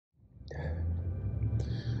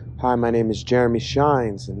Hi, my name is Jeromie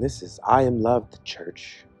Shines, and this is I Am Loved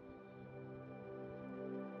Church.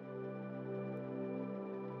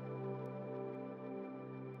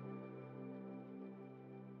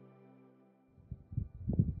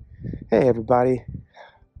 Hey, everybody.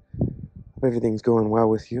 Hope everything's going well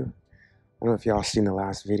with you. I don't know if y'all seen the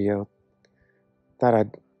last video.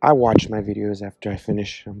 I watch my videos after I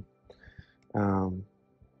finish them.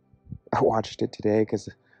 I watched it today because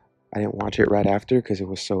I didn't watch it right after because it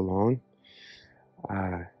was so long.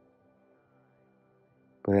 But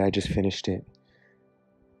I just finished it.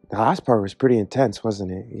 The last part was pretty intense,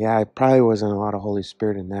 wasn't it? Yeah, it probably wasn't a lot of Holy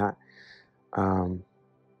Spirit in that.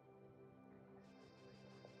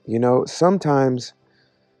 Sometimes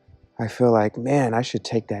I feel like, man, I should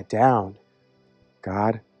take that down,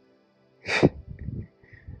 God. I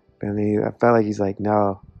felt like he's like,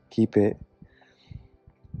 no, keep it.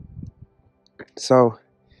 So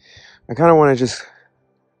I kind of want to just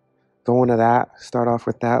go into that, start off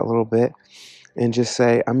with that a little bit, and just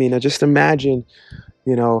say, just imagine,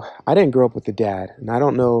 I didn't grow up with a dad, and I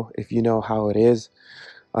don't know if you know how it is.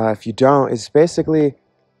 If you don't, it's basically,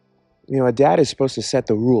 a dad is supposed to set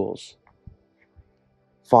the rules.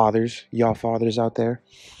 Fathers, y'all fathers out there,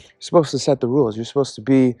 you're supposed to set the rules. You're supposed to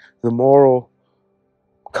be the moral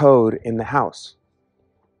code in the house.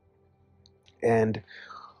 And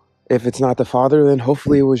if it's not the father, then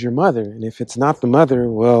hopefully it was your mother. And if it's not the mother,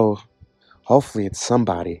 well, hopefully it's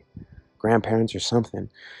somebody, grandparents or something.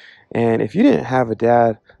 And if you didn't have a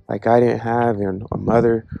dad like I didn't have, and a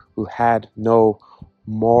mother who had no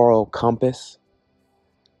moral compass,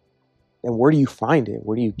 then where do you find it?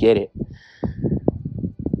 Where do you get it?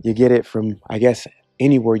 You get it from, I guess,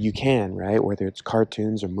 anywhere you can, right? Whether it's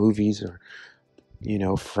cartoons or movies or,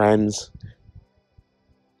 friends.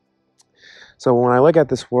 So when I look at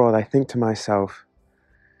this world, I think to myself,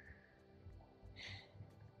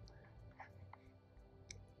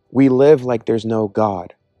 we live like there's no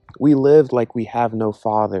God. We live like we have no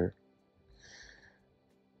father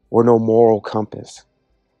or no moral compass.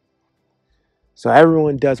 So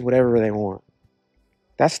everyone does whatever they want.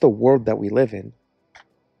 That's the world that we live in.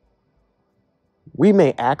 We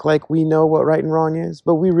may act like we know what right and wrong is,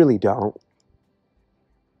 but we really don't.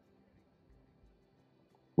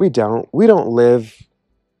 We don't. We don't live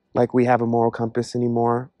like we have a moral compass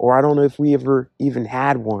anymore, or I don't know if we ever even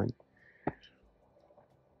had one.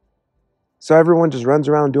 So everyone just runs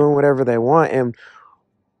around doing whatever they want and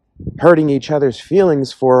hurting each other's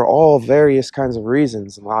feelings for all various kinds of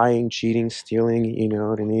reasons. Lying, cheating, stealing, you know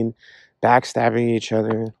what I mean? Backstabbing each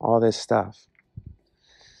other, all this stuff.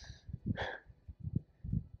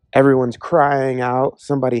 Everyone's crying out,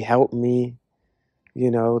 somebody help me.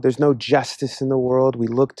 There's no justice in the world. We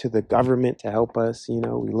look to the government to help us.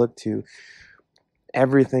 We look to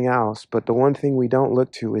everything else. But the one thing we don't look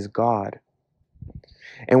to is God.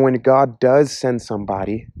 And when God does send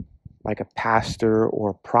somebody, like a pastor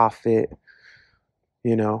or a prophet,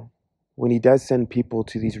 when he does send people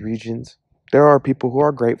to these regions, there are people who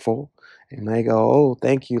are grateful and they go, oh,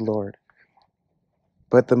 thank you, Lord.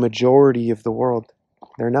 But the majority of the world,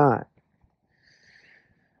 they're not.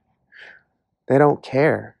 They don't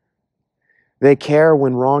care. They care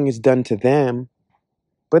when wrong is done to them,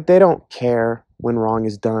 but they don't care when wrong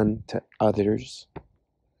is done to others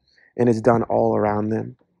and it's done all around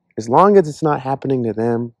them. As long as it's not happening to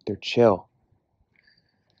them, they're chill.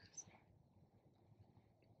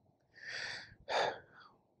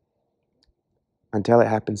 Until it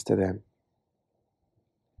happens to them.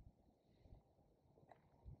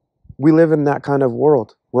 We live in that kind of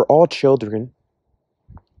world. We're all children.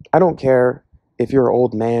 I don't care if you're an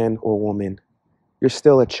old man or woman. You're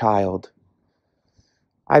still a child.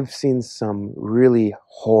 I've seen some really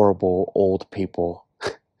horrible old people.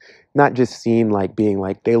 Not just seen like being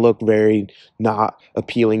like, they look very not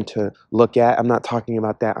appealing to look at. I'm not talking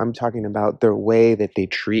about that. I'm talking about the way that they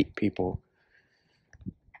treat people.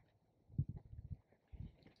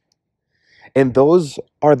 And those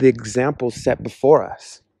are the examples set before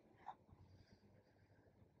us.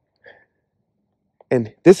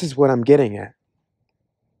 And this is what I'm getting at.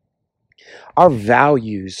 Our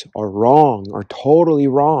values are wrong, are totally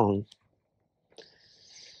wrong.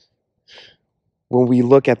 When we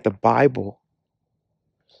look at the Bible,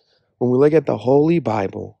 when we look at the Holy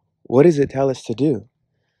Bible, what does it tell us to do?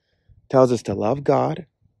 It tells us to love God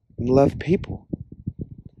and love people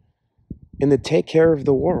and to take care of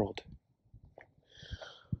the world.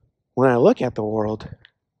 When I look at the world,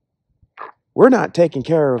 we're not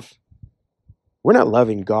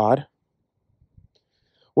loving God.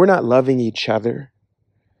 We're not loving each other.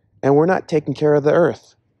 And we're not taking care of the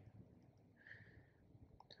earth.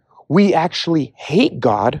 We actually hate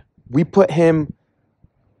God We put him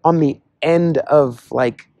on the end of,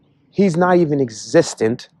 like, he's not even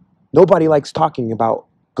existent. Nobody likes talking about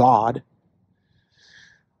God.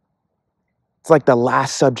 It's like the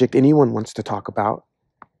last subject anyone wants to talk about.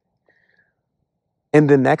 And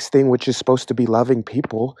the next thing, which is supposed to be loving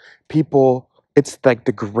people, it's like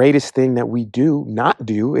the greatest thing that we not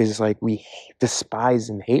do, is like we despise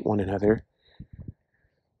and hate one another.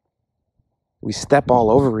 We step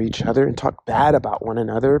all over each other and talk bad about one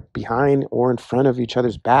another behind or in front of each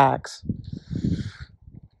other's backs.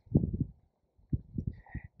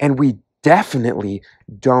 And we definitely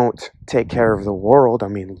don't take care of the world. I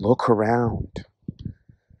mean, look around.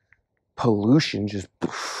 Pollution just,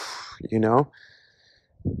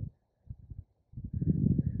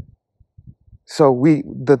 So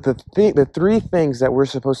the three things that we're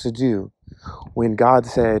supposed to do when God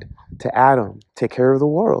said to Adam, take care of the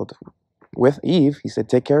world. With Eve, he said,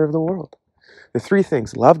 take care of the world. The three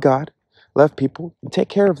things: love God, love people, and take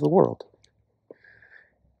care of the world.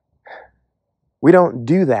 We don't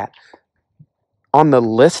do that. On the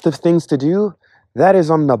list of things to do, that is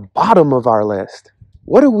on the bottom of our list.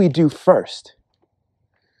 What do we do first?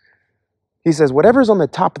 He says, whatever's on the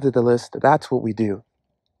top of the list, that's what we do.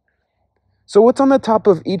 So what's on the top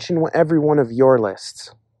of each and every one of your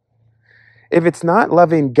lists? If it's not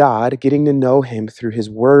loving God, getting to know him through his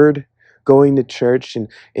word, going to church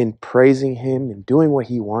and praising him and doing what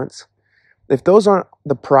he wants, if those aren't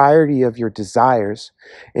the priority of your desires,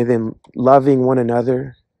 and then loving one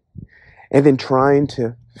another, and then trying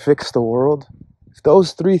to fix the world, if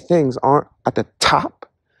those three things aren't at the top,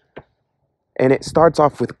 and it starts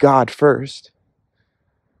off with God first,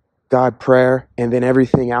 God, prayer, and then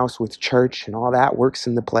everything else with church and all that works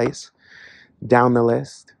into place, down the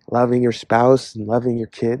list, loving your spouse and loving your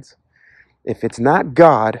kids. If it's not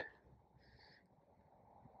God,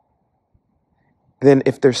 then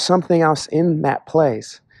if there's something else in that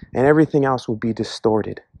place, and everything else will be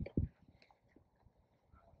distorted.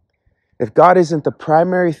 If God isn't the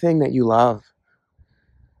primary thing that you love,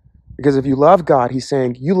 because if you love God, he's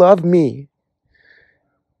saying, you love me,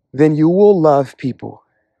 then you will love people.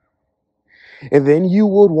 And then you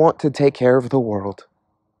will want to take care of the world.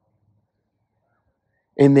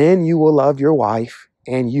 And then you will love your wife,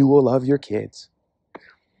 and you will love your kids.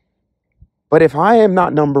 But if I am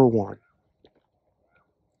not number one,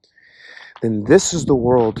 then this is the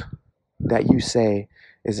world that you say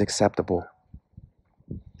is acceptable.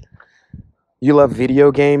 You love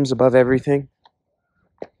video games above everything.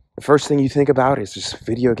 The first thing you think about is just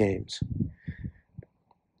video games.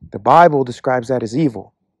 The Bible describes that as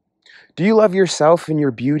evil. Do you love yourself and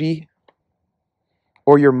your beauty,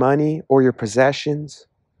 or your money, or your possessions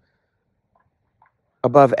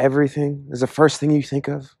above everything? Is the first thing you think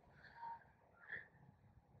of?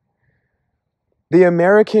 The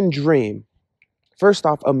American dream. First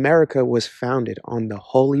off, America was founded on the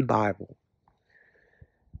Holy Bible.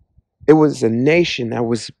 It was a nation that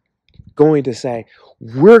was going to say,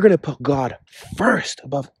 we're going to put God first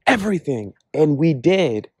above everything. And we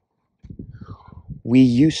did. We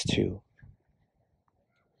used to.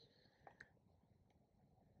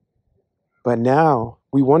 But now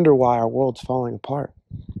we wonder why our world's falling apart.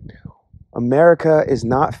 America is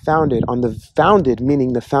not founded on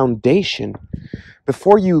meaning the foundation.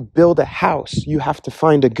 Before you build a house, you have to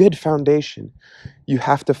find a good foundation. You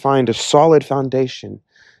have to find a solid foundation.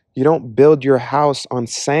 You don't build your house on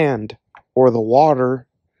sand or the water.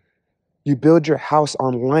 You build your house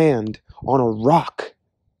on land, on a rock.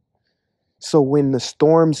 So when the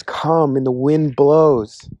storms come and the wind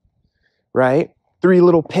blows, right? Three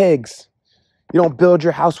little pigs. You don't build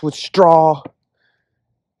your house with straw.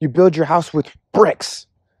 You build your house with bricks.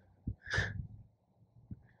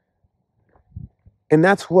 And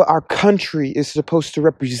that's what our country is supposed to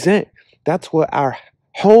represent. That's what our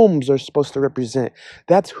homes are supposed to represent.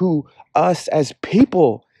 That's who us as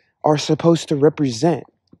people are supposed to represent.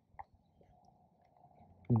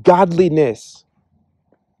 Godliness.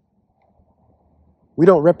 We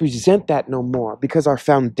don't represent that no more because our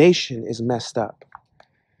foundation is messed up.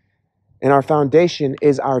 And our foundation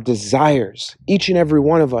is our desires. Each and every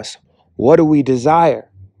one of us, what do we desire?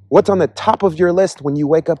 What's on the top of your list when you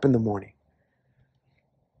wake up in the morning?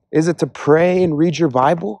 Is it to pray and read your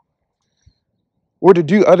Bible? Or to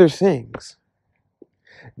do other things?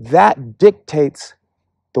 That dictates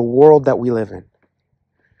the world that we live in.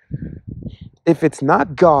 If it's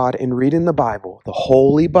not God and reading the Bible, the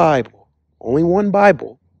Holy Bible, only one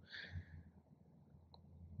Bible,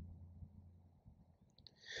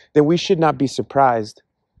 then we should not be surprised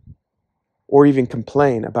or even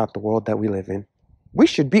complain about the world that we live in. We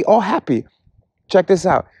should be all happy. Check this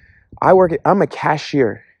out. I'm a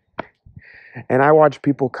cashier And I watch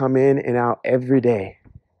people come in and out every day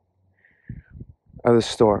of the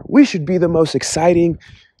store. We should be the most exciting,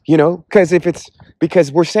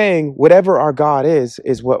 because we're saying whatever our God is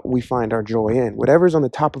what we find our joy in. Whatever's on the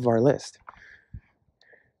top of our list.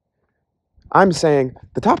 I'm saying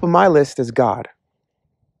the top of my list is God.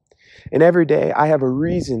 And every day I have a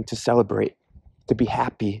reason to celebrate, to be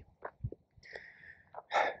happy.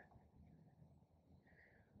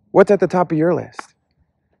 What's at the top of your list?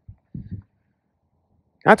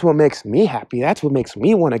 That's what makes me happy. That's what makes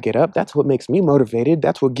me want to get up. That's what makes me motivated.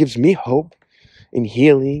 That's what gives me hope and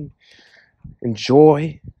healing and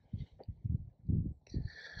joy.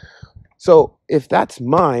 So if that's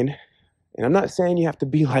mine, and I'm not saying you have to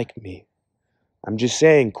be like me, I'm just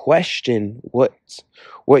saying question what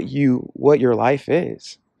your life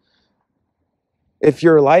is. If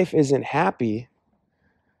your life isn't happy,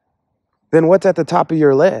 then what's at the top of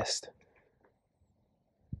your list?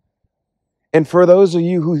 And for those of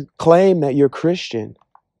you who claim that you're Christian,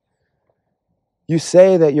 you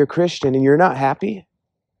say that you're Christian and you're not happy,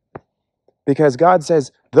 because God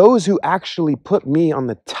says those who actually put me on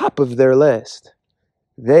the top of their list,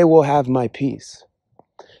 they will have my peace.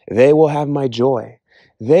 They will have my joy.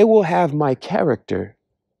 They will have my character.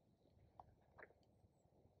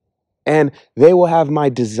 And they will have my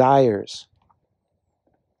desires.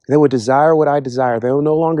 They will desire what I desire. They will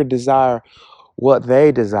no longer desire what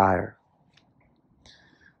they desire.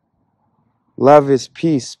 Love is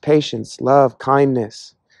peace, patience, love,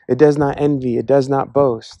 kindness. It does not envy. It does not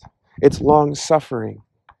boast. It's long suffering.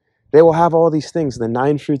 They will have all these things, the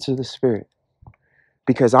 9 fruits of the Spirit,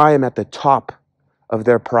 because I am at the top of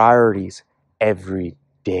their priorities every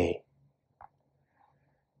day.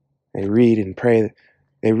 They read and pray.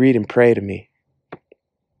 They read and pray to me.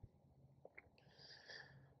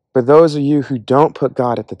 But those of you who don't put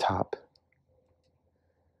God at the top,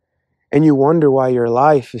 and you wonder why your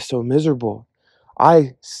life is so miserable,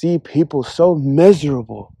 I see people so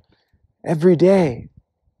miserable every day.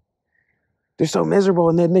 They're so miserable,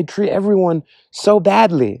 and then they treat everyone so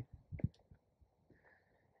badly.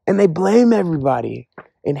 And they blame everybody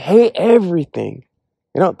and hate everything.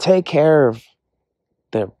 They don't take care of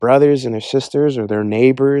their brothers and their sisters or their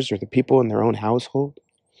neighbors or the people in their own household.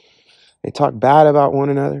 They talk bad about one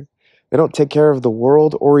another. They don't take care of the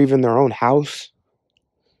world or even their own house.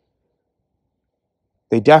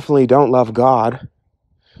 They definitely don't love God.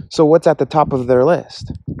 So what's at the top of their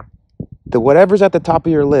list? Whatever's at the top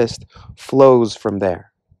of your list flows from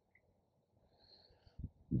there.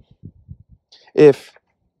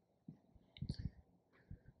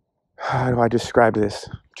 How do I describe this?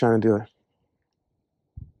 I'm trying to do it.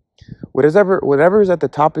 Whatever is at the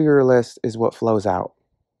top of your list is what flows out.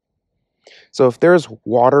 So if there's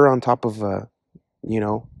water on top of a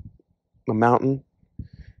mountain,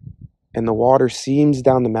 and the water seems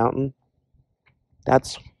down the mountain,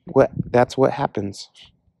 that's what happens.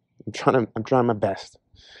 I'm trying my best.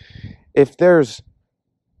 If there's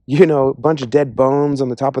a bunch of dead bones on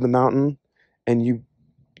the top of the mountain, and you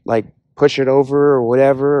push it over or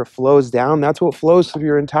whatever, it flows down, that's what flows through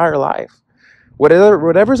your entire life.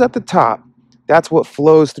 Whatever's at the top, that's what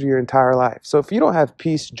flows through your entire life. So if you don't have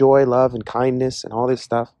peace, joy, love, and kindness and all this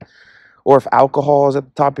stuff, or if alcohol is at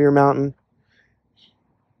the top of your mountain,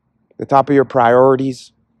 the top of your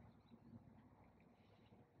priorities,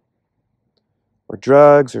 or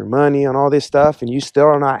drugs or money and all this stuff, and you still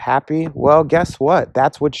are not happy, well, guess what?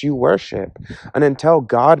 That's what you worship. And until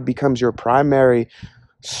God becomes your primary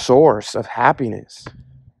source of happiness,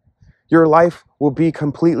 your life will be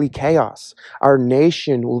completely chaos. Our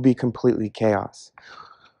nation will be completely chaos.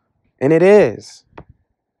 And it is.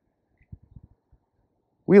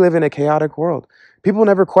 We live in a chaotic world. People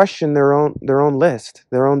never question their own list,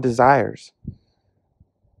 their own desires.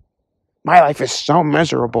 My life is so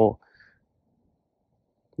miserable.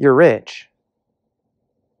 You're rich.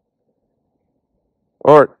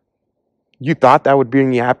 Or you thought that would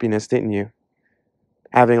bring you happiness, didn't you?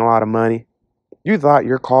 Having a lot of money. You thought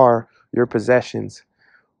your car, your possessions,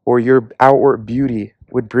 or your outward beauty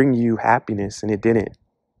would bring you happiness, and it didn't.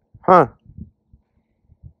 Huh.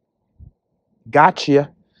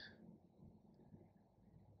 Gotcha.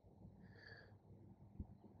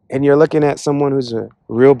 And you're looking at someone who's a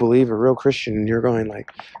real believer, real Christian, and you're going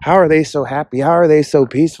how are they so happy? How are they so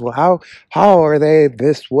peaceful? How are they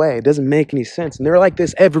this way? It doesn't make any sense. And they're like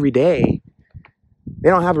this every day. They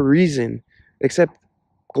don't have a reason except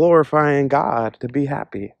glorifying God to be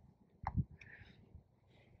happy.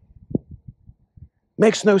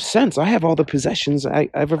 Makes no sense. I have all the possessions I've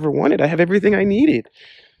ever wanted. I have everything I needed.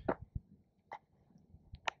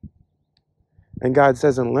 And God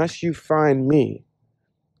says, unless you find me,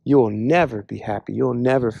 you will never be happy. You'll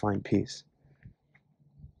never find peace.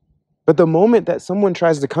 But the moment that someone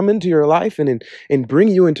tries to come into your life and bring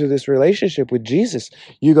you into this relationship with Jesus,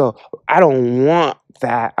 you go, I don't want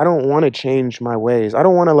that. I don't want to change my ways. I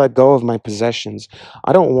don't want to let go of my possessions.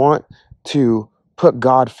 I don't want to put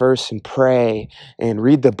God first and pray and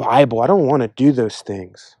read the Bible. I don't want to do those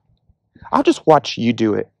things. I'll just watch you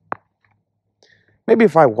do it. Maybe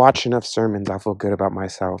if I watch enough sermons, I'll feel good about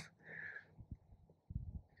myself.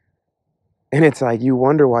 And it's like you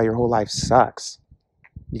wonder why your whole life sucks.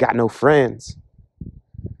 You got no friends.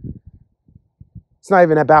 It's not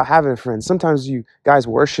even about having friends. Sometimes you guys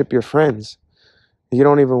worship your friends. You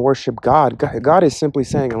don't even worship God. God is simply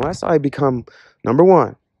saying, unless I become number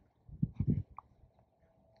one,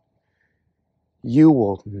 you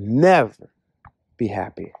will never be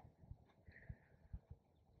happy.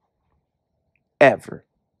 Ever.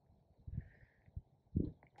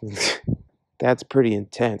 That's pretty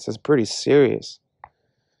intense. That's pretty serious.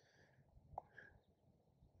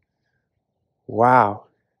 Wow.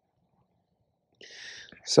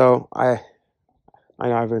 So I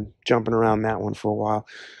know I've been jumping around that one for a while,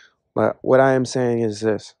 but what I am saying is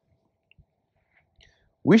this.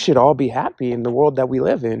 We should all be happy in the world that we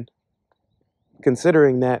live in,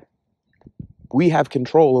 considering that we have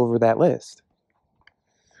control over that list.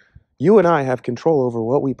 You and I have control over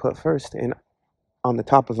what we put first and on the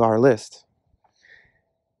top of our list.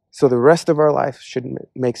 So the rest of our life should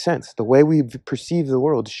make sense. The way we perceive the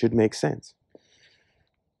world should make sense.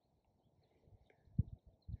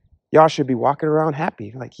 Y'all should be walking around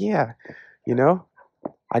happy. Like, yeah,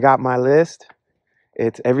 I got my list.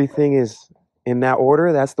 Everything is in that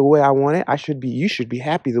order. That's the way I want it. You should be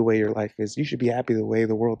happy the way your life is. You should be happy the way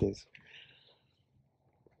the world is.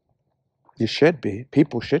 You should be.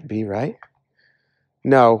 People should be, right?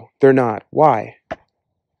 No, they're not. Why?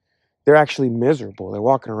 They're actually miserable. They're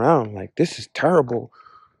walking around like, this is terrible.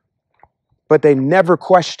 But they never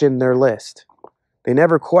question their list. They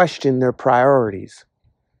never question their priorities.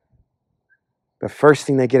 The first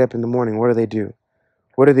thing they get up in the morning, what do?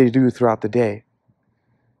 What do they do throughout the day?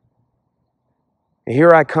 And here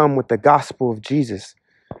I come with the gospel of Jesus.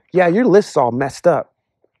 Yeah, your list's all messed up.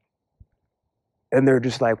 And they're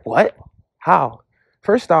just like, what? How?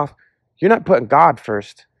 First off, you're not putting God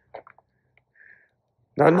first.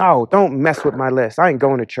 No, don't mess with my list. I ain't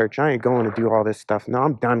going to church. I ain't going to do all this stuff. No,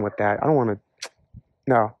 I'm done with that. I don't want to.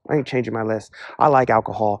 No, I ain't changing my list. I like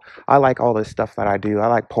alcohol. I like all this stuff that I do. I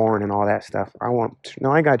like porn and all that stuff. I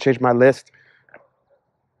ain't got to change my list.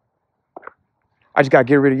 I just got to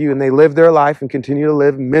get rid of you. And they live their life and continue to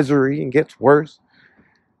live in misery and gets worse.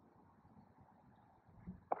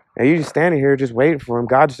 And you just standing here just waiting for him.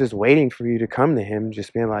 God's just waiting for you to come to him,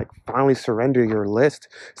 just being like, finally surrender your list,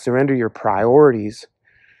 surrender your priorities,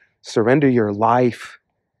 surrender your life,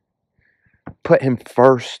 put him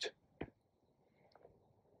first.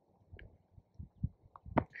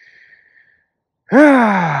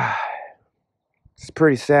 It's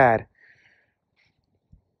pretty sad.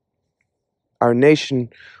 Our nation,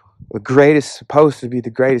 supposed to be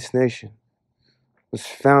the greatest nation, was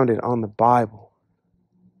founded on the Bible.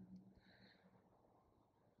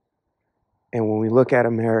 And when we look at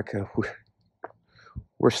America,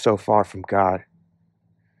 we're so far from God.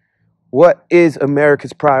 What is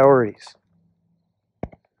America's priorities?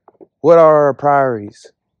 What are our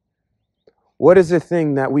priorities? What is the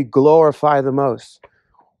thing that we glorify the most?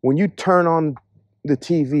 When you turn on the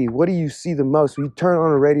TV, what do you see the most? When you turn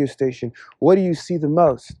on a radio station, what do you see the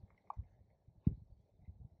most?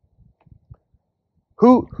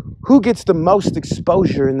 Who gets the most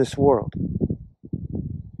exposure in this world?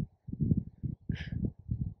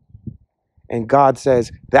 And God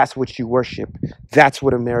says, that's what you worship. That's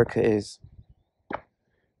what America is.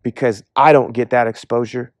 Because I don't get that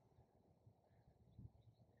exposure.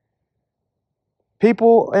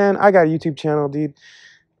 People, and I got a YouTube channel, dude.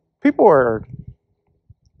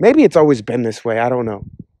 Maybe it's always been this way. I don't know.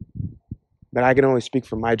 But I can only speak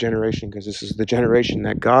for my generation because this is the generation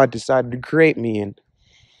that God decided to create me in.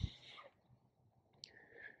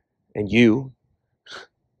 And you,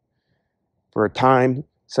 for a time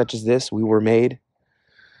such as this, we were made.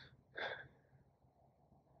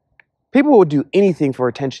 People will do anything for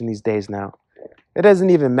attention these days now. It doesn't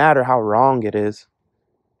even matter how wrong it is.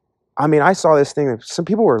 I mean, I saw this thing that some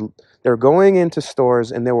people they're going into stores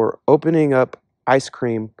and they were opening up ice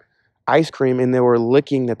cream, and they were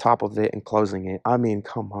licking the top of it and closing it. I mean,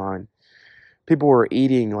 come on. People were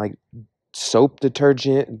eating like soap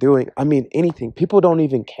detergent, anything. People don't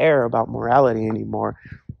even care about morality anymore.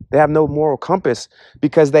 They have no moral compass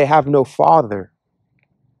because they have no father.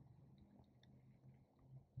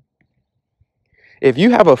 If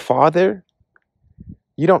you have a father,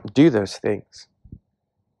 you don't do those things.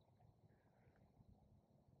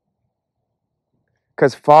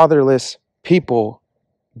 Because fatherless people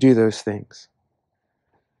do those things.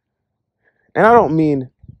 And I don't mean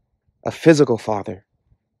a physical father.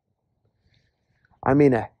 I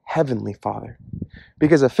mean a heavenly father.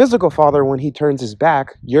 Because a physical father, when he turns his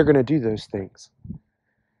back, you're going to do those things.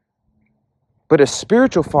 But a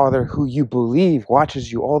spiritual father who you believe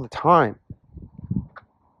watches you all the time,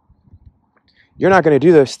 you're not going to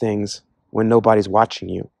do those things when nobody's watching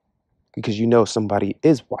you, because you know somebody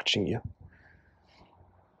is watching you.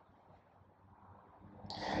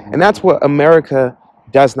 And that's what America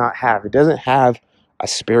does not have. It doesn't have a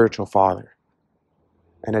spiritual father,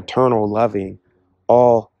 an eternal, loving,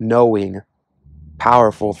 all-knowing,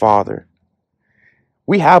 powerful father.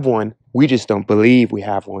 We have one. We just don't believe we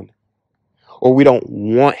have one. Or we don't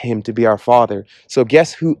want him to be our father. So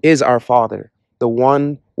guess who is our father? The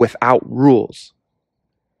one without rules.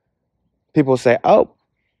 People say, oh,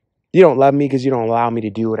 you don't love me because you don't allow me to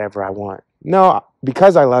do whatever I want. No,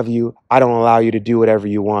 because I love you, I don't allow you to do whatever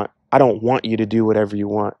you want. I don't want you to do whatever you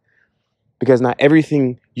want. Because not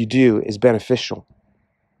everything you do is beneficial.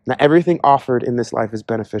 Not everything offered in this life is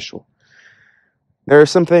beneficial. There are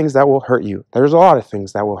some things that will hurt you. There's a lot of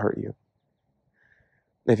things that will hurt you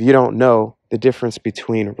if you don't know the difference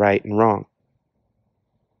between right and wrong.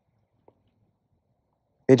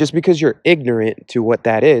 And just because you're ignorant to what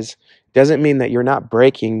that is, doesn't mean that you're not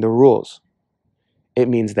breaking the rules. It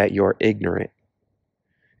means that you're ignorant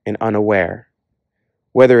and unaware.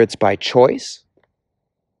 Whether it's by choice,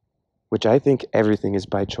 which I think everything is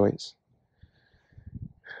by choice.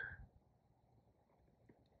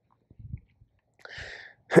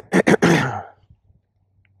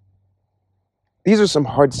 These are some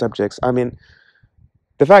hard subjects. I mean,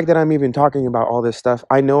 the fact that I'm even talking about all this stuff,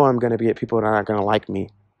 I know I'm going to get people that are not going to like me.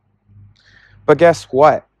 But guess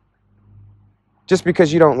what? Just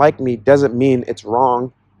because you don't like me doesn't mean it's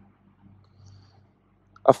wrong.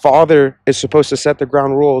 A father is supposed to set the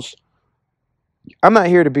ground rules. I'm not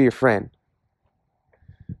here to be your friend.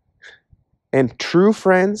 And true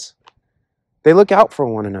friends, they look out for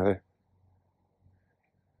one another.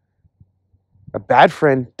 A bad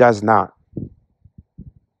friend does not.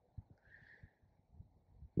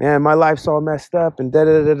 Man, my life's all messed up and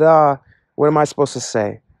da-da-da-da. What am I supposed to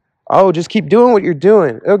say? Oh, just keep doing what you're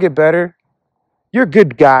doing. It'll get better. You're a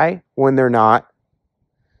good guy when they're not.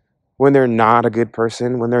 When they're not a good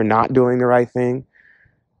person. When they're not doing the right thing.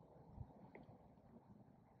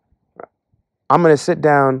 I'm going to sit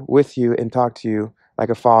down with you and talk to you like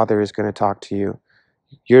a father is going to talk to you.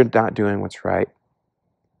 You're not doing what's right.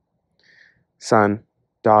 Son,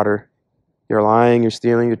 daughter, you're lying, you're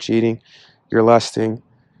stealing, you're cheating, you're lusting.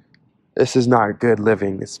 This is not good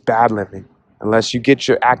living. It's bad living. Unless you get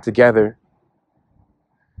your act together,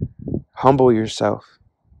 humble yourself.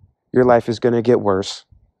 Your life is going to get worse.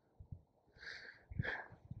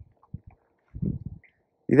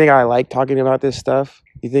 You think I like talking about this stuff?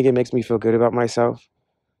 You think it makes me feel good about myself?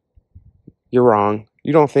 You're wrong.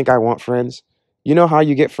 You don't think I want friends? You know how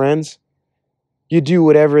you get friends? You do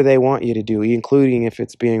whatever they want you to do, including if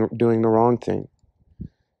it's doing the wrong thing.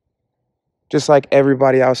 Just like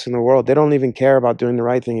everybody else in the world, they don't even care about doing the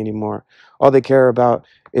right thing anymore. All they care about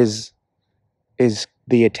is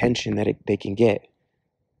the attention that they can get.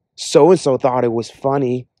 So-and-so thought it was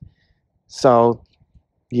funny, so,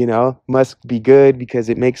 must be good because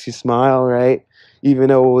it makes you smile, right? Even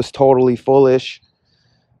though it was totally foolish.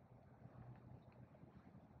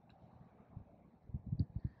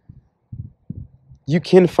 You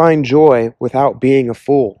can find joy without being a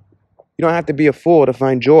fool. You don't have to be a fool to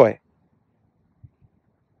find joy.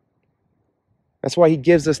 That's why he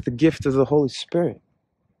gives us the gift of the Holy Spirit.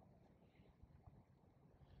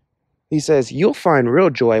 He says, you'll find real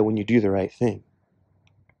joy when you do the right thing.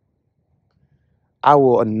 I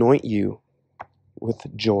will anoint you with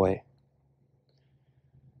joy.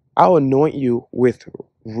 I'll anoint you with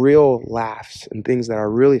real laughs and things that are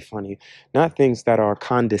really funny, not things that are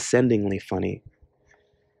condescendingly funny.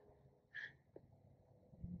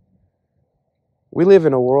 We live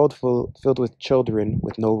in a world filled with children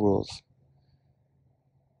with no rules.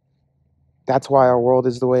 That's why our world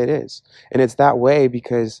is the way it is. And it's that way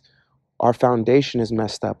because our foundation is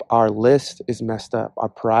messed up. Our list is messed up. Our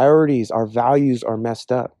priorities, our values are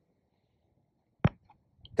messed up.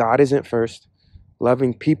 God isn't first.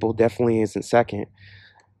 Loving people definitely isn't second.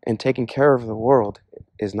 And taking care of the world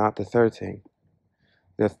is not the third thing.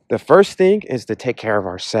 The first thing is to take care of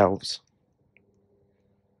ourselves.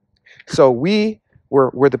 So we're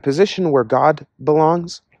the position where God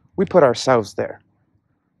belongs. We put ourselves there.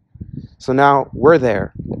 So now we're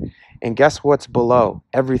there. And guess what's below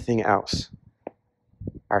everything else?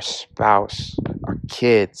 Our spouse, our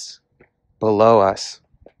kids below us.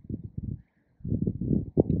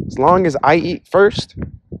 As long as I eat first,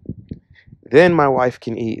 then my wife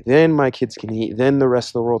can eat, then my kids can eat, then the rest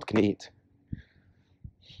of the world can eat.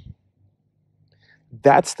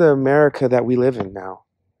 That's the America that we live in now.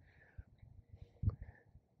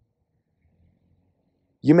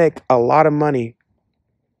 You make a lot of money.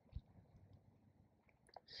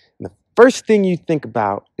 And the first thing you think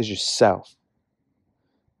about is yourself.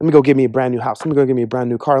 Let me go get me a brand new house. Let me go get me a brand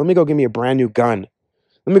new car. Let me go get me a brand new gun.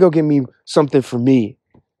 Let me go get me something for me.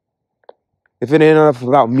 If it ain't enough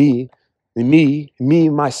about me,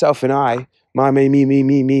 myself, and I,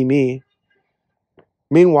 me.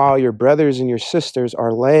 Meanwhile, your brothers and your sisters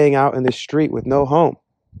are laying out in the street with no home.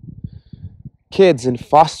 Kids in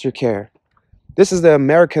foster care. This is the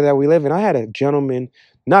America that we live in. I had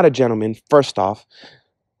first off,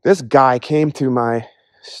 this guy came to my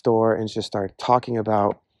store and just started talking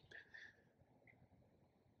about,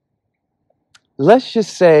 let's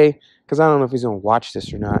just say, because I don't know if he's going to watch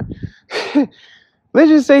this or not. Let's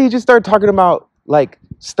just say he just started talking about like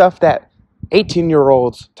stuff that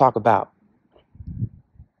 18-year-olds talk about.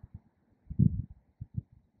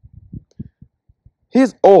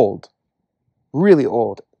 He's old, really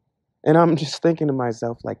old. And I'm just thinking to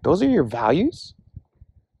myself, like, those are your values?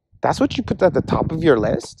 That's what you put at the top of your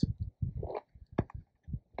list?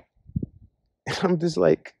 And I'm just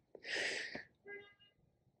like,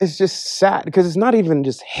 it's just sad because it's not even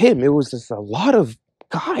just him. It was just a lot of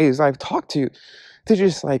guys I've talked to. They're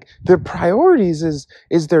just like, their priorities is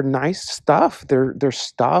their nice stuff, their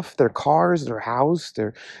stuff, their cars, their house,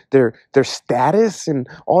 their status and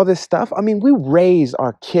all this stuff. I mean, we raise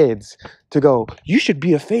our kids to go, you should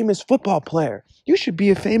be a famous football player. You should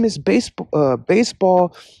be a famous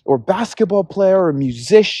baseball or basketball player or a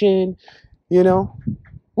musician, you know?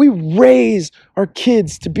 We raise our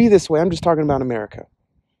kids to be this way. I'm just talking about America.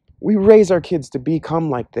 We raise our kids to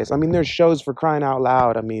become like this. I mean, there's shows for crying out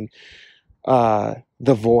loud. I mean, The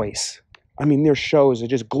Voice. I mean, there's shows that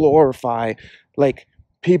just glorify like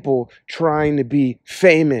people trying to be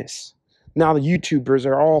famous. Now the YouTubers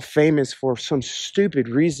are all famous for some stupid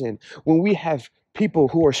reason when we have people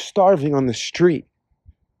who are starving on the street.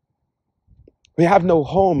 We have no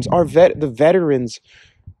homes. The veterans,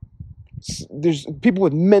 there's people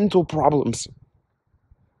with mental problems.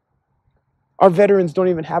 Our veterans don't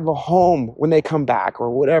even have a home when they come back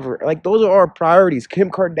or whatever. Like, those are our priorities.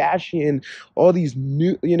 Kim Kardashian, all these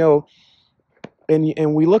new,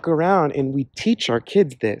 and we look around and we teach our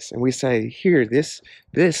kids this. And we say, here, this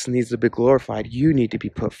needs to be glorified. You need to be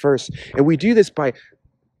put first. And we do this by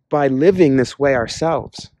living this way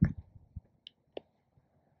ourselves.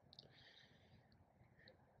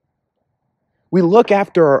 We look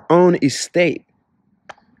after our own estate.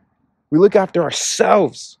 We look after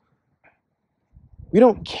ourselves. We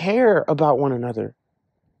don't care about one another.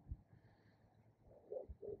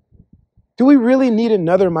 Do we really need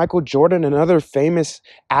another Michael Jordan, another famous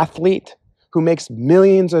athlete who makes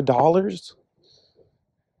millions of dollars?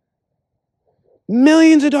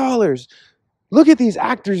 Millions of dollars. Look at these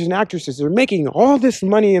actors and actresses. They're making all this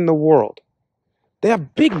money in the world. They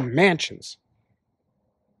have big mansions.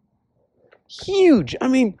 Huge. I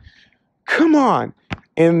mean, come on.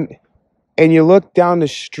 And you look down the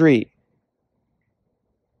street.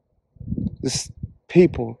 This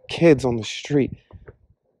people, kids on the street.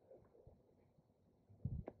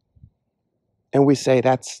 And we say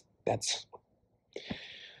that's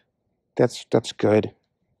good.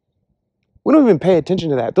 We don't even pay attention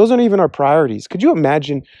to that. Those aren't even our priorities. Could you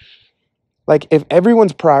imagine, like, if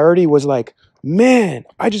everyone's priority was like, man,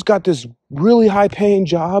 I just got this really high paying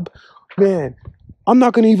job. Man, I'm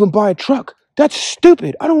not going to even buy a truck. That's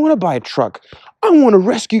stupid. I don't want to buy a truck. I want to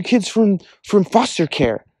rescue kids from foster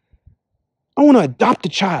care. I want to adopt a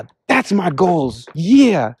child. That's my goals.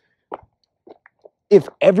 Yeah. If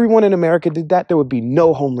everyone in America did that, there would be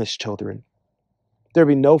no homeless children. There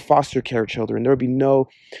would be no foster care children. There would be no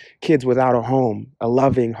kids without a home, a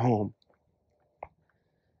loving home.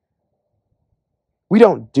 We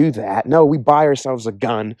don't do that. No, we buy ourselves a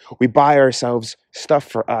gun. We buy ourselves stuff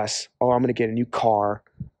for us. Oh, I'm going to get a new car.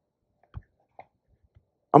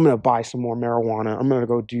 I'm going to buy some more marijuana. I'm going to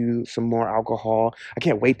go do some more alcohol. I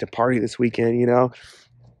can't wait to party this weekend,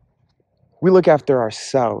 We look after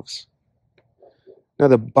ourselves. Now,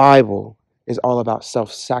 the Bible is all about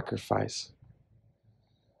self-sacrifice.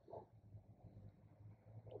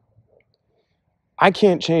 I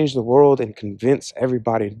can't change the world and convince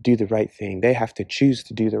everybody to do the right thing. They have to choose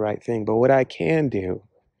to do the right thing. But what I can do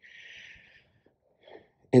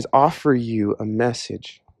is offer you a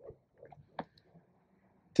message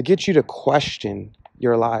to get you to question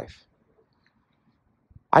your life.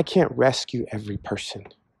 I can't rescue every person,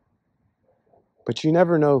 but you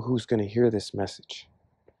never know who's going to hear this message.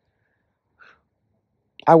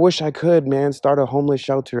 I wish I could, man, start a homeless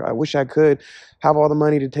shelter. I wish I could have all the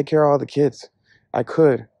money to take care of all the kids. I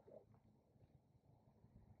could.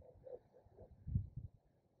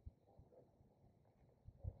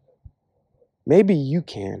 Maybe you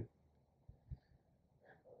can.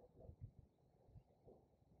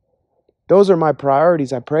 Those are my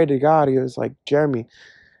priorities. I prayed to God. He was like, Jeremy,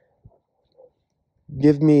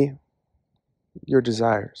 give me your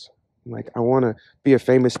desires. I'm like, I want to be a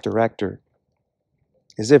famous director.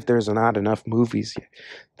 As if there's not enough movies,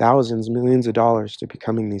 thousands, millions of dollars to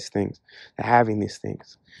becoming these things, to having these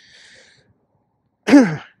things.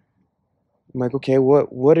 I'm like, okay,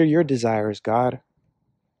 what are your desires, God?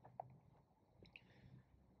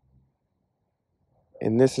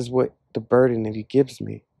 And this is what the burden that he gives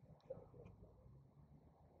me.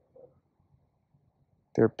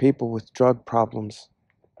 There are people with drug problems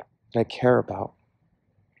that I care about.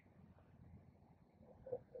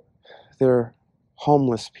 There are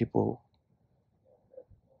homeless people.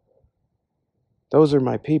 Those are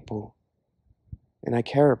my people, and I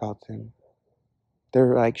care about them.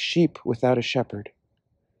 They're like sheep without a shepherd.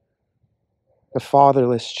 The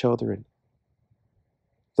fatherless children.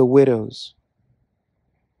 The widows.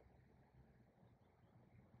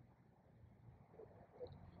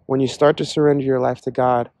 When you start to surrender your life to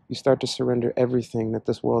God, you start to surrender everything that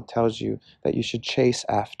this world tells you that you should chase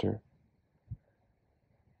after.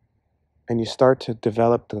 And you start to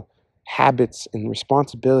develop the habits and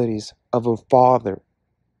responsibilities of a father.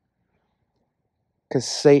 Because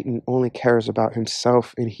Satan only cares about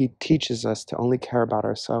himself, and he teaches us to only care about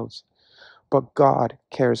ourselves. But God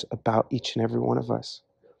cares about each and every one of us.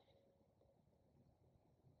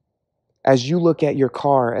 As you look at your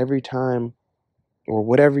car every time, or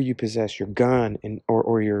whatever you possess, your gun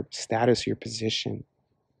or your status, your position,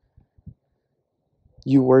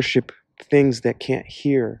 you worship things that can't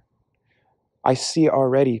hear. I see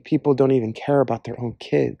already people don't even care about their own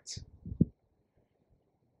kids.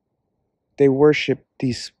 They worship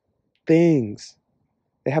these things.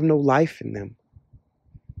 They have no life in them.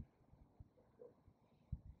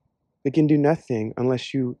 They can do nothing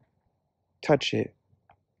unless you touch it.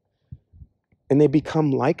 And they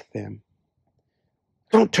become like them.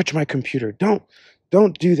 Don't touch my computer.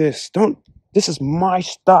 Don't do this. This is my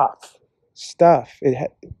stuff.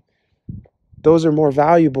 Those are more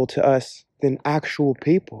valuable to us than actual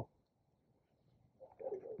people.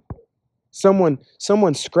 Someone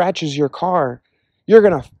scratches your car, you're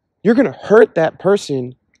gonna hurt that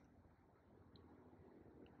person.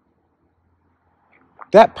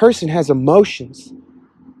 That person has emotions.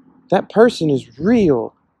 That person is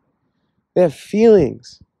real. They have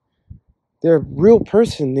feelings. They're a real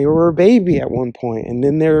person. They were a baby at one point, and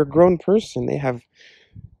then they're a grown person. And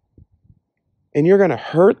you're gonna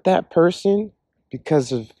hurt that person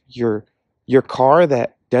because of your car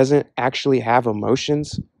that doesn't actually have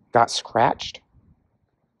emotions got scratched.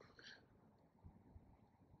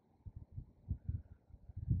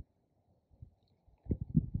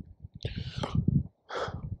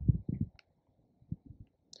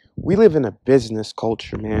 We live in a business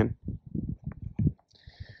culture, man.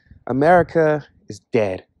 America is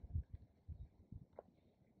dead.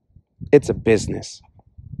 It's a business.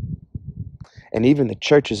 And even the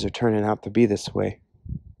churches are turning out to be this way.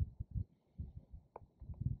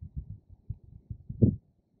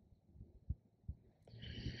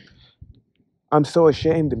 I'm so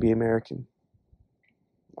ashamed to be American.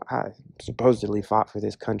 I supposedly fought for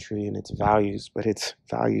this country and its values, but its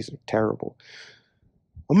values are terrible.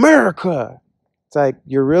 America! It's like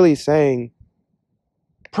you're really saying,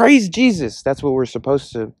 praise Jesus. That's what we're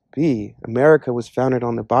supposed to be. America was founded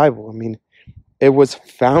on the Bible. I mean, it was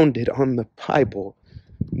founded on the Bible.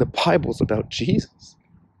 The Bible's about Jesus.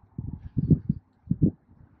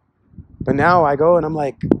 But now I go and I'm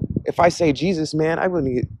like, if I say Jesus, man,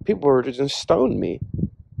 people are just stone me.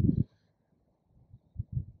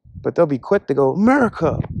 But they'll be quick to go,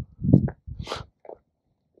 America.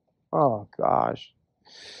 Oh, gosh.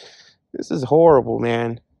 This is horrible,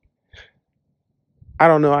 man. I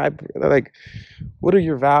don't know. What are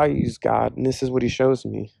your values, God? And this is what he shows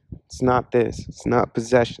me. It's not this. It's not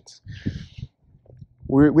possessions.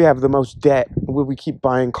 We have the most debt. We keep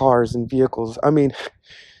buying cars and vehicles. I mean,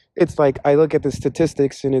 it's like I look at the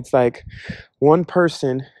statistics and it's like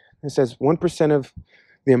it says 1% of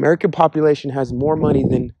the American population has more money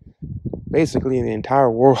than basically in the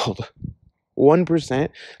entire world. 1%.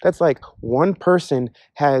 That's like one person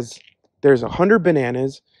there's 100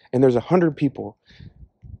 bananas and there's 100 people.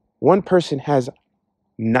 One person has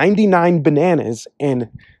 99 bananas, and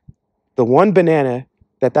the one banana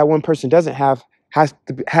that one person doesn't have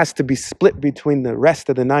has to be split between the rest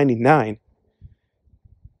of the 99.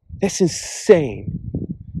 That's insane.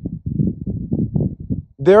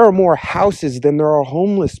 There are more houses than there are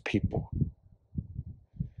homeless people.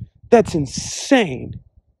 That's insane.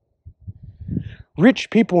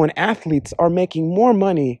 Rich people and athletes are making more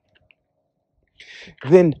money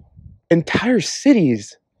than entire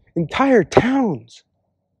cities, entire towns.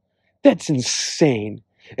 That's insane.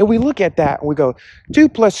 And we look at that and we go, 2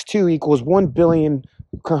 plus 2 equals $1 billion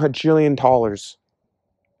quadrillion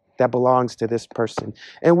that belongs to this person.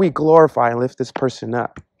 And we glorify and lift this person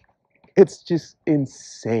up. It's just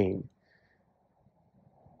insane.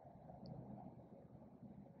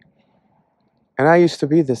 And I used to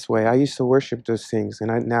be this way. I used to worship those things.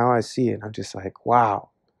 And now I see it. I'm just like, wow.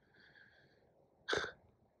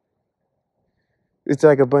 It's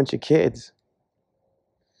like a bunch of kids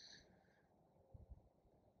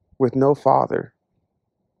with no father.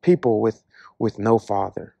 People with no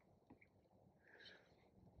father.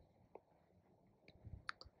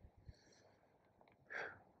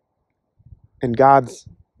 And that's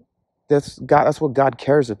what God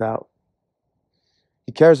cares about.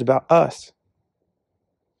 He cares about us.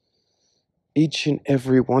 Each and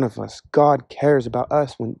every one of us. God cares about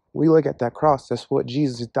us. When we look at that cross, that's what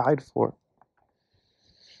Jesus died for.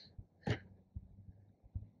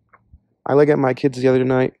 I look at my kids the other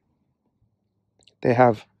night. They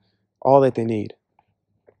have all that they need.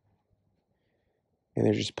 And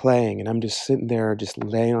they're just playing. And I'm just sitting there, just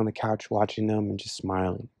laying on the couch watching them and just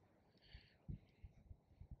smiling.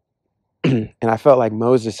 And I felt like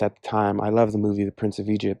Moses at the time. I love the movie The Prince of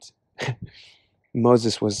Egypt.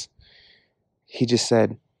 Moses he just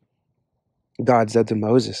said, God said to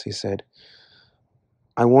Moses, he said,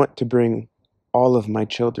 I want to bring all of my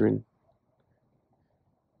children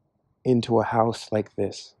into a house like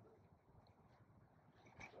this.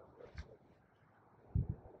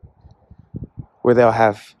 Where they'll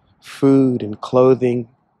have food and clothing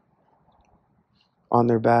on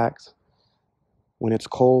their backs. When it's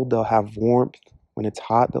cold, they'll have warmth. When it's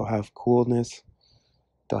hot, they'll have coolness.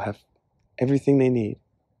 They'll have everything they need.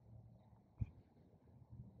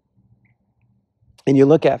 And you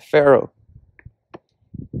look at Pharaoh.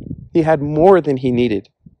 He had more than he needed.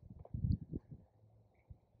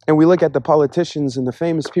 And we look at the politicians and the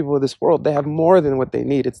famous people of this world. They have more than what they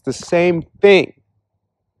need. It's the same thing.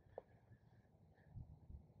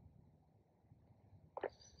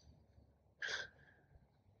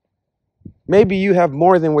 Maybe you have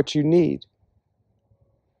more than what you need.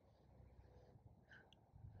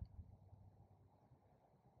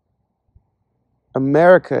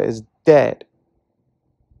 America is dead,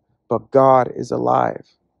 but God is alive.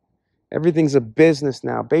 Everything's a business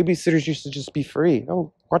now. Babysitters used to just be free.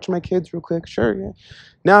 Oh, watch my kids real quick. Sure, yeah.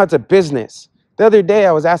 Now it's a business. The other day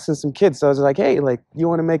I was asking some kids, so I was like, hey, like, you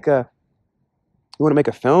want to make a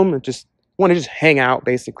film? And just want to just hang out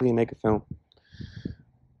basically and make a film.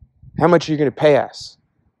 How much are you going to pay us?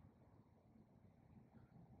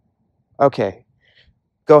 Okay,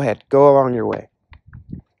 go ahead. Go along your way.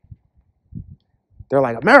 They're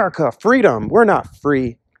like, America, freedom. We're not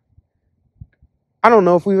free. I don't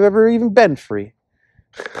know if we've ever even been free.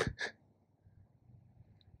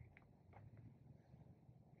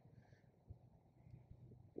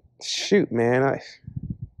 Shoot, man.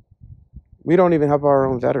 We don't even have our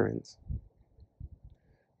own veterans.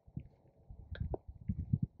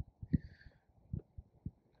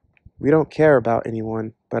 We don't care about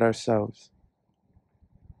anyone but ourselves.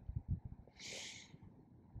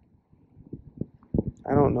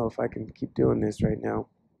 I don't know if I can keep doing this right now.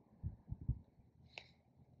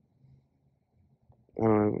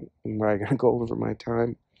 I'm probably going to go over my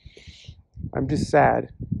time. I'm just sad.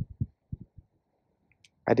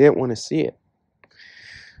 I didn't want to see it.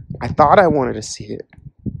 I thought I wanted to see it.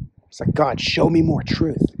 It's like, God, show me more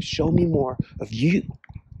truth. Show me more of you.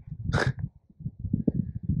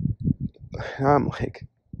 And I'm like,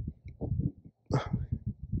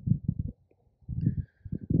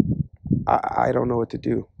 I don't know what to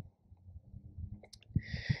do.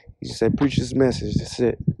 He just said, preach this message. That's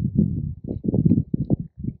it.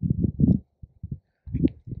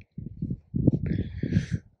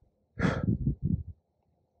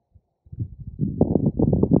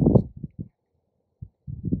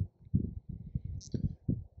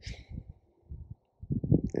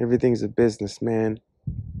 Everything's a business, man.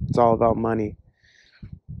 It's all about money.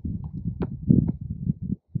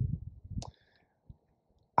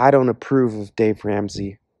 I don't approve of Dave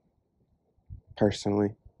Ramsey,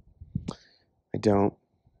 personally. I don't.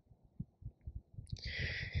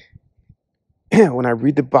 When I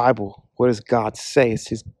read the Bible, what does God say?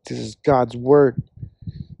 This is God's word.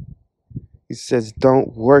 He says,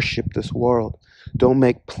 don't worship this world. Don't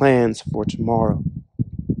make plans for tomorrow.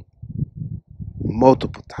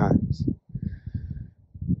 Multiple times.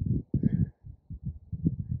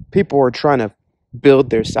 People are trying to build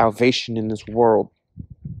their salvation in this world.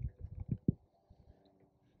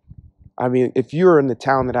 I mean, if you're in the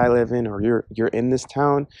town that I live in, or you're in this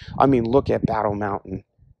town, I mean, look at Battle Mountain.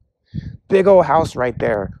 Big old house right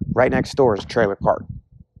there. Right next door is a trailer park.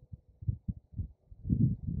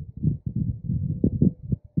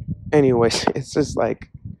 Anyways, it's just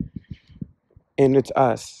like, and it's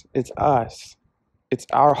us. It's us. It's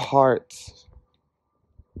our hearts.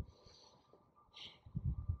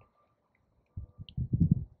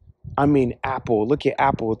 I mean, Apple. Look at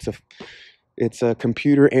Apple. It's a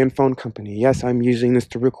computer and phone company. Yes, I'm using this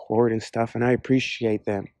to record and stuff, and I appreciate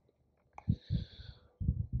them.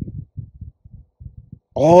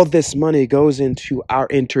 All this money goes into our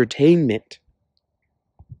entertainment.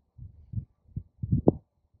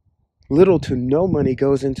 Little to no money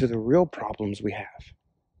goes into the real problems we have.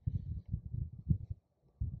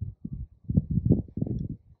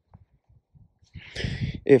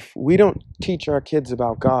 If we don't teach our kids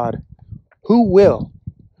about God, who will?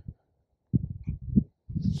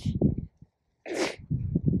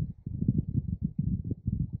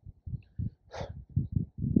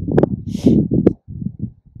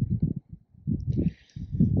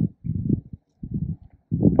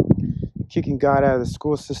 Kicking God out of the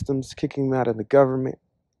school systems, kicking him out of the government.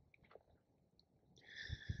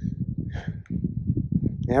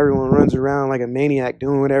 Everyone runs around like a maniac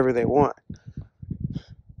doing whatever they want.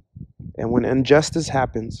 And when injustice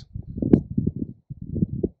happens,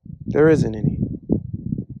 there isn't any.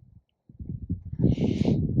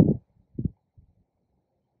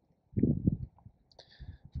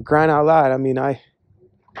 For crying out loud, I mean, I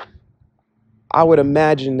would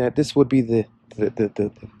imagine that this would be the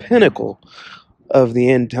pinnacle of the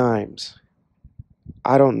end times.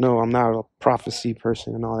 I don't know. I'm not a prophecy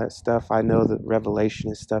person and all that stuff. I know the revelation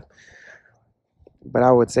and stuff. But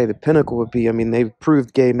I would say the pinnacle would be, I mean, they've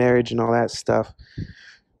proved gay marriage and all that stuff.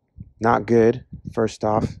 Not good, first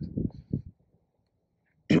off.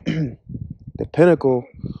 The pinnacle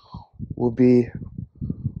will be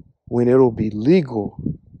when it'll be legal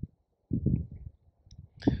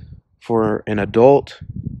for an adult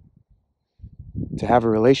to have a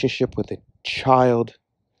relationship with a child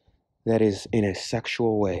that is in a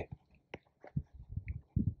sexual way.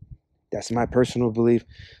 That's my personal belief.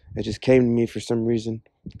 It just came to me for some reason.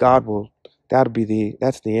 That's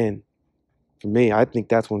the end. For me, I think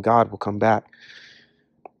that's when God will come back.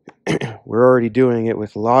 We're already doing it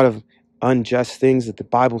with a lot of unjust things that the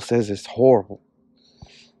Bible says is horrible.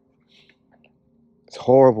 It's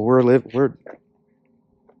horrible. We're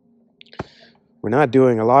not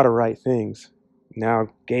doing a lot of right things. Now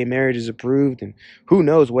gay marriage is approved, and who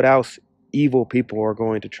knows what else evil people are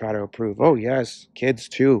going to try to approve. Oh yes, kids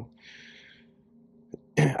too.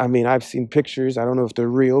 I mean, I've seen pictures. I don't know if they're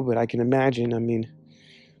real, but I can imagine. I mean,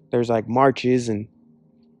 there's like marches, and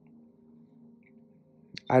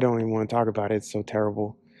I don't even want to talk about it. It's so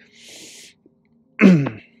terrible.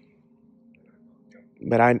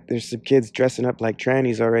 But there's some kids dressing up like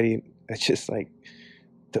trannies already. It's just like,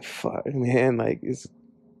 the fuck, man. Like,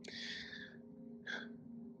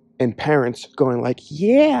 and parents going like,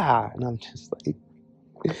 yeah, and I'm just like,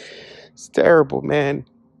 it's terrible, man.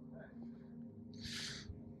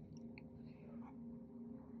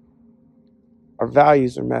 Our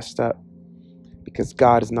values are messed up because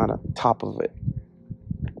God is not on top of it.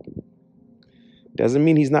 Doesn't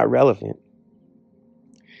mean he's not relevant.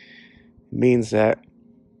 It means that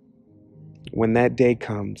when that day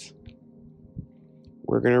comes,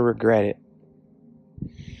 we're going to regret it.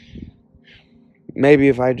 Maybe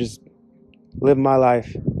if I just live my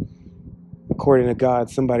life according to God,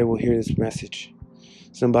 somebody will hear this message.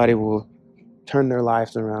 Somebody will turn their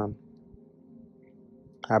lives around.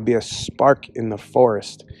 I'll be a spark in the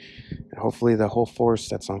forest. And hopefully the whole forest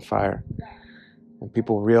sets on fire. And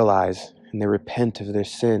people realize and they repent of their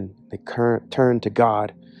sin. They turn to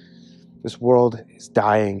God. This world is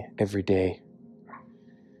dying every day.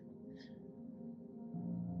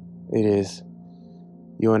 It is.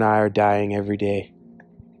 You and I are dying every day.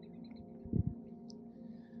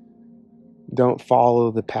 Don't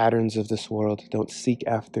follow the patterns of this world. Don't seek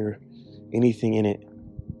after anything in it.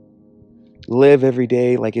 Live every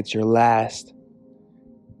day like it's your last.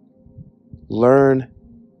 Learn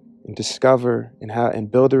and discover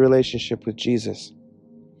and build a relationship with Jesus.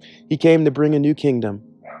 He came to bring a new kingdom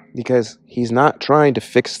because he's not trying to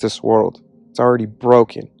fix this world. It's already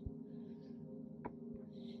broken.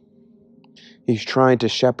 He's trying to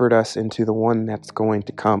shepherd us into the one that's going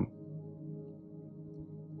to come.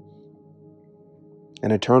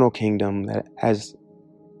 An eternal kingdom that is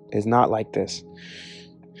not like this.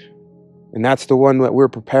 And that's the one that we're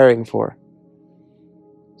preparing for.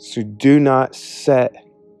 So do not set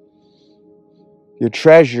your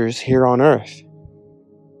treasures here on earth.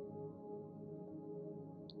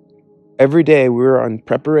 Every day we're on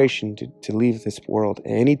preparation to leave this world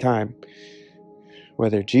at any time.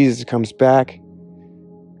 Whether Jesus comes back,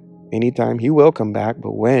 anytime, he will come back,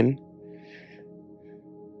 but when?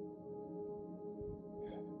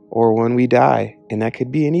 Or when we die, and that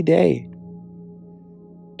could be any day.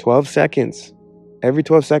 12 seconds. Every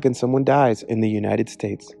 12 seconds, someone dies in the United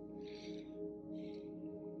States.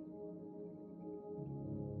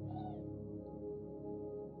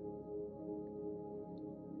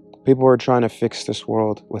 People are trying to fix this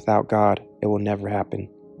world without God. It will never happen.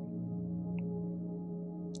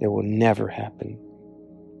 It will never happen.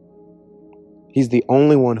 He's the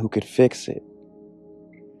only one who could fix it.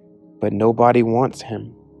 But nobody wants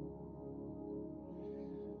him.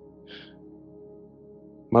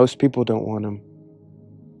 Most people don't want him.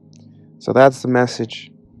 So that's the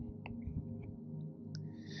message.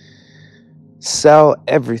 Sell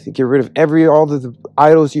everything. Get rid of all of the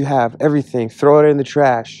idols you have. Everything. Throw it in the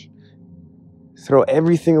trash. Throw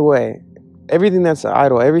everything away. Everything that's an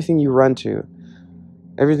idol. Everything you run to.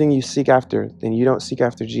 Everything you seek after. Then you don't seek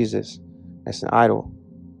after Jesus. That's an idol.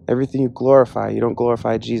 Everything you glorify. You don't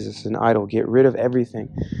glorify Jesus. It's an idol. Get rid of everything.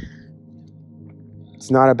 It's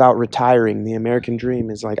not about retiring. The American dream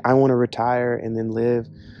is like, I want to retire and then live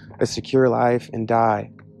a secure life and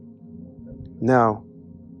die. No.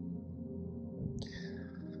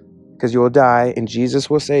 Because you will die, and Jesus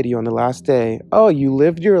will say to you on the last day, oh, you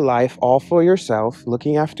lived your life all for yourself,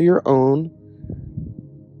 looking after your own,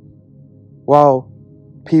 while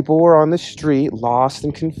people were on the street, lost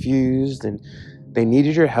and confused, and they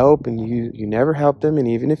needed your help, and you never helped them, and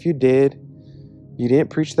even if you did, you didn't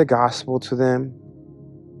preach the gospel to them.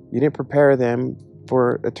 You didn't prepare them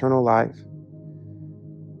for eternal life.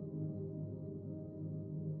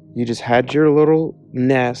 You just had your little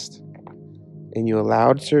nest, and you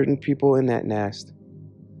allowed certain people in that nest.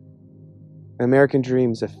 The American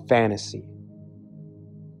dream is a fantasy.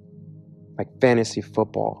 Like fantasy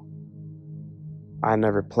football. I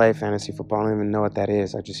never play fantasy football. I don't even know what that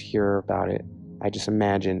is. I just hear about it. I just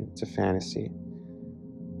imagine it's a fantasy.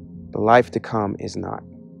 The life to come is not.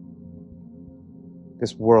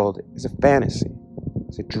 This world is a fantasy.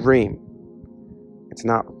 It's a dream. It's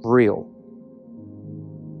not real.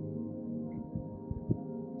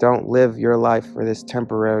 Don't live your life for this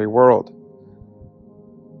temporary world.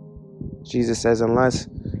 Jesus says, unless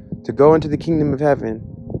to go into the kingdom of heaven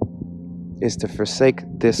is to forsake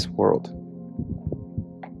this world.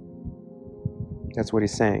 That's what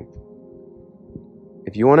he's saying.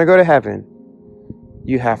 If you want to go to heaven,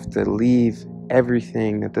 you have to leave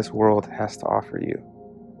everything that this world has to offer you.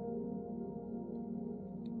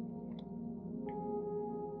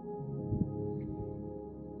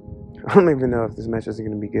 I don't even know if this message is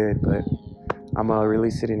going to be good, but I'm going to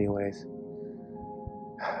release it anyways.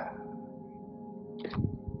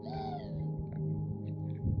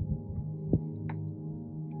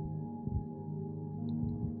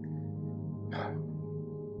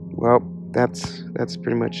 Well, that's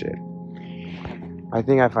pretty much it. I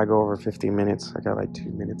think if I go over 15 minutes, I got like 2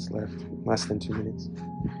 minutes left. Less than 2 minutes.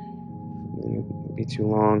 It'll be too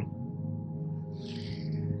long.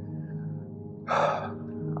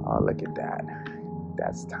 Oh, look at that.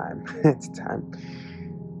 That's time. It's time.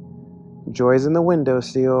 Joy's in the window,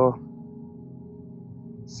 Seal.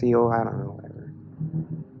 Seal, I don't know, whatever.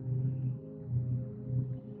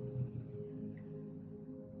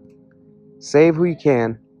 Save who you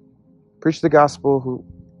can. Preach the gospel.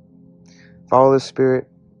 Follow the Spirit.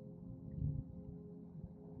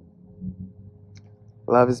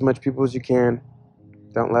 Love as much people as you can.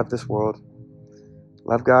 Don't love this world.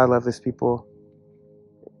 Love God, love this people,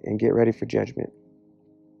 and get ready for judgment.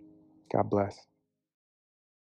 God bless.